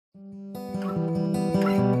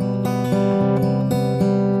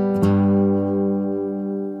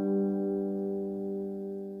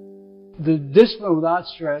the discipline without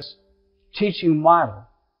stress teaching model,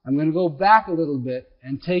 I'm going to go back a little bit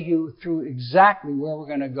and take you through exactly where we're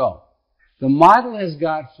going to go. The model has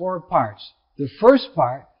got 4 parts. The first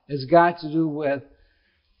part has got to do with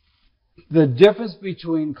the difference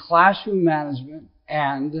between classroom management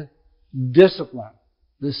and discipline.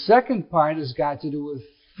 The second part has got to do with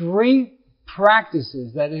 3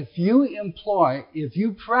 practices that if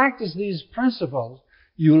you practice these principles,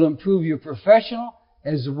 you'll improve your professional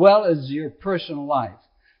as well as your personal life.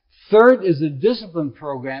 Third is the discipline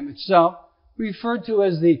program itself, referred to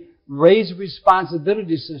as the raised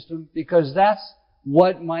responsibility system, because that's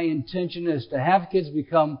what my intention is, to have kids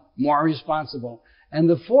become more responsible. And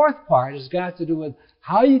the fourth part has got to do with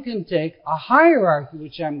how you can take a hierarchy,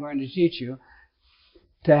 which I'm going to teach you,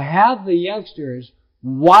 to have the youngsters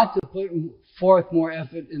want to put forth more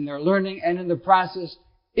effort in their learning and in the process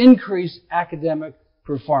increase academic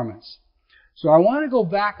performance. So I want to go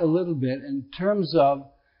back a little bit in terms of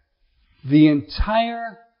the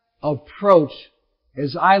entire approach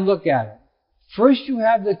as I look at it. First, you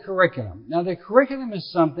have the curriculum. Now, the curriculum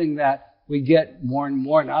is something that we get more and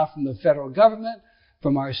more now from the federal government,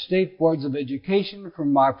 from our state boards of education,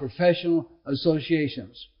 from our professional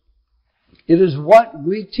associations. It is what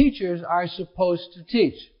we teachers are supposed to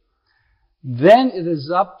teach. Then it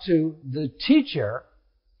is up to the teacher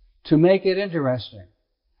to make it interesting.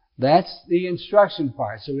 That's the instruction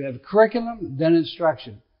part. So we have curriculum, then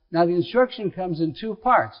instruction. Now the instruction comes in 2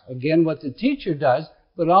 parts. Again, what the teacher does,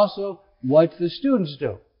 but also what the students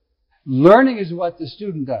do. Learning is what the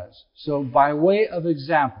student does. So by way of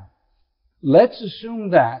example, let's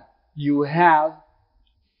assume that you have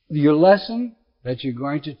your lesson that you're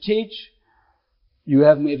going to teach. You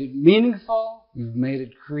have made it meaningful. You've made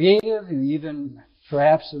it creative. You even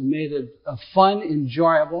perhaps have made it fun,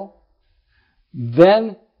 enjoyable.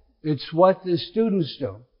 Then it's what the students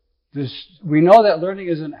do. We know that learning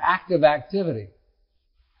is an active activity.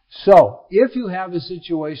 So, if you have a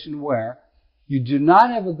situation where you do not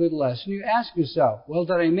have a good lesson, you ask yourself, well,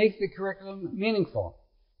 did I make the curriculum meaningful?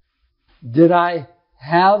 Did I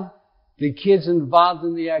have the kids involved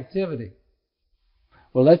in the activity?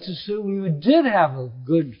 Well, let's assume you did have a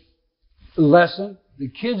good lesson, the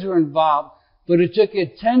kids were involved, but it took you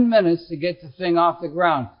 10 minutes to get the thing off the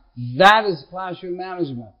ground. That is classroom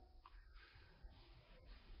management.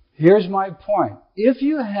 Here's my point. If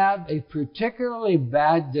you have a particularly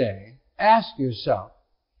bad day, ask yourself,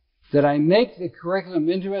 did I make the curriculum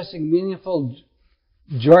interesting, meaningful,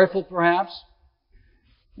 joyful perhaps?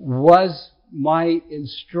 Was my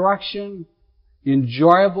instruction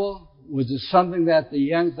enjoyable? Was it something that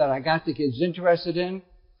I got the kids interested in?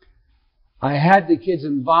 I had the kids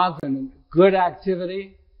involved in a good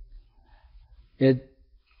activity. It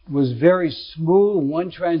was very smooth,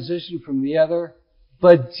 one transition from the other.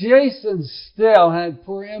 But Jason still had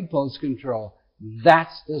poor impulse control.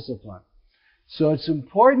 That's discipline. So it's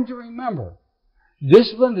important to remember,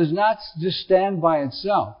 discipline does not just stand by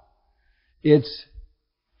itself.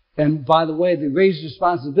 And by the way, the raised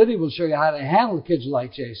responsibility will show you how to handle kids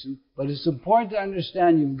like Jason, but it's important to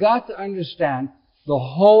understand, you've got to understand the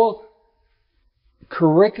whole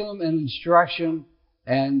curriculum and instruction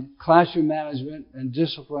and classroom management and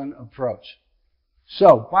discipline approach.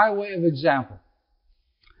 So, by way of example,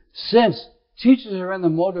 since teachers are in the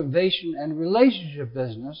motivation and relationship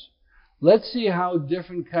business, let's see how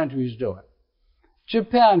different countries do it.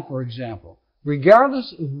 Japan, for example,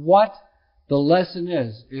 regardless of what the lesson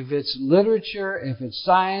is, if it's literature, if it's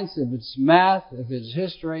science, if it's math, if it's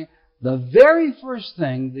history, the very first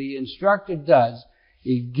thing the instructor does,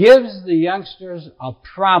 he gives the youngsters a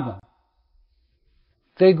problem.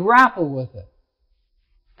 They grapple with it.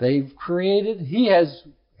 He has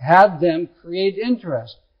had them create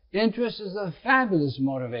interest. Interest is a fabulous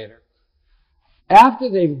motivator. After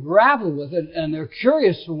they've grappled with it and they're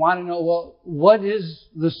curious to want to know, well, what is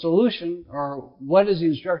the solution or what is the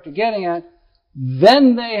instructor getting at,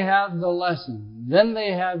 then they have the lesson. Then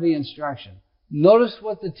they have the instruction. Notice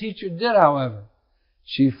what the teacher did, however.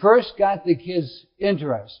 She first got the kids'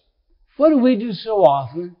 interest. What do we do so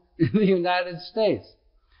often in the United States?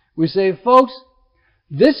 We say, folks,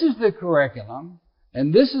 this is the curriculum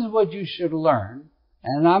and this is what you should learn,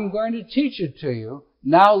 and I'm going to teach it to you.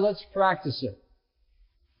 Now let's practice it.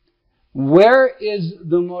 Where is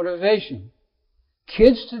the motivation?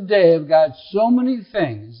 Kids today have got so many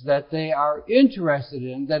things that they are interested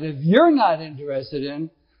in that if you're not interested in,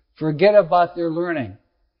 forget about their learning,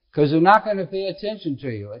 because they're not going to pay attention to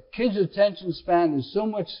you. A kid's attention span is so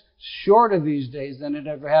much shorter these days than it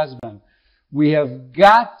ever has been. We have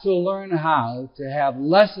got to learn how to have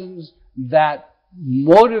lessons that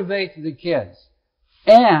motivate the kids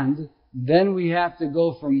and then we have to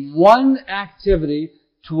go from one activity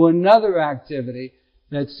to another activity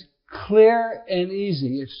that's clear and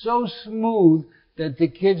easy. It's so smooth that the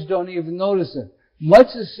kids don't even notice it. Much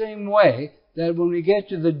the same way that when we get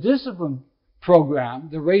to the discipline program,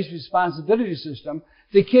 the race responsibility system,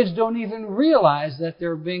 the kids don't even realize that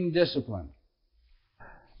they're being disciplined.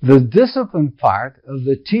 The discipline part of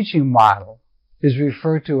the teaching model is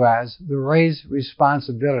referred to as the race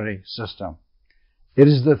responsibility system. It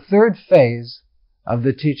is the third phase of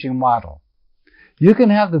the teaching model. You can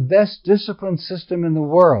have the best discipline system in the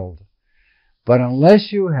world, but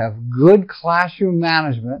unless you have good classroom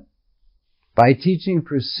management by teaching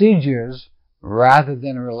procedures rather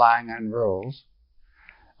than relying on rules,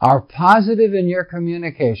 are positive in your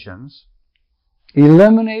communications,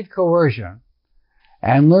 eliminate coercion,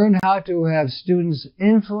 and learn how to have students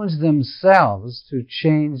influence themselves to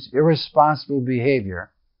change irresponsible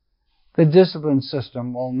behavior, the discipline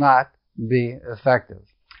system will not be effective.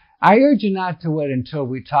 I urge you not to wait until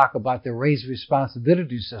we talk about the race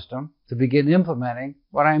responsibility system to begin implementing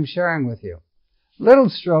what I am sharing with you. Little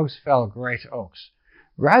strokes fell great oaks.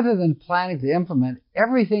 Rather than planning to implement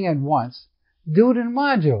everything at once, do it in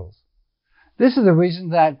modules. This is the reason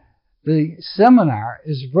that the seminar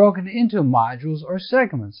is broken into modules or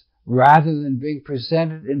segments, rather than being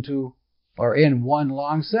presented into or in one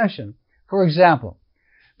long session. For example,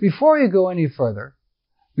 before you go any further,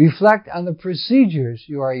 reflect on the procedures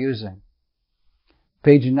you are using.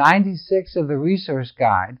 Page 96 of the resource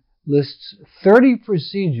guide lists 30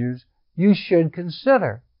 procedures you should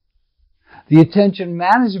consider. The attention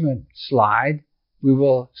management slide we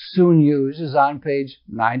will soon use is on page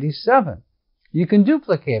 97. You can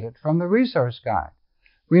duplicate it from the resource guide.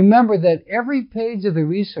 Remember that every page of the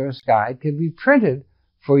resource guide can be printed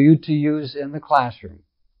for you to use in the classroom.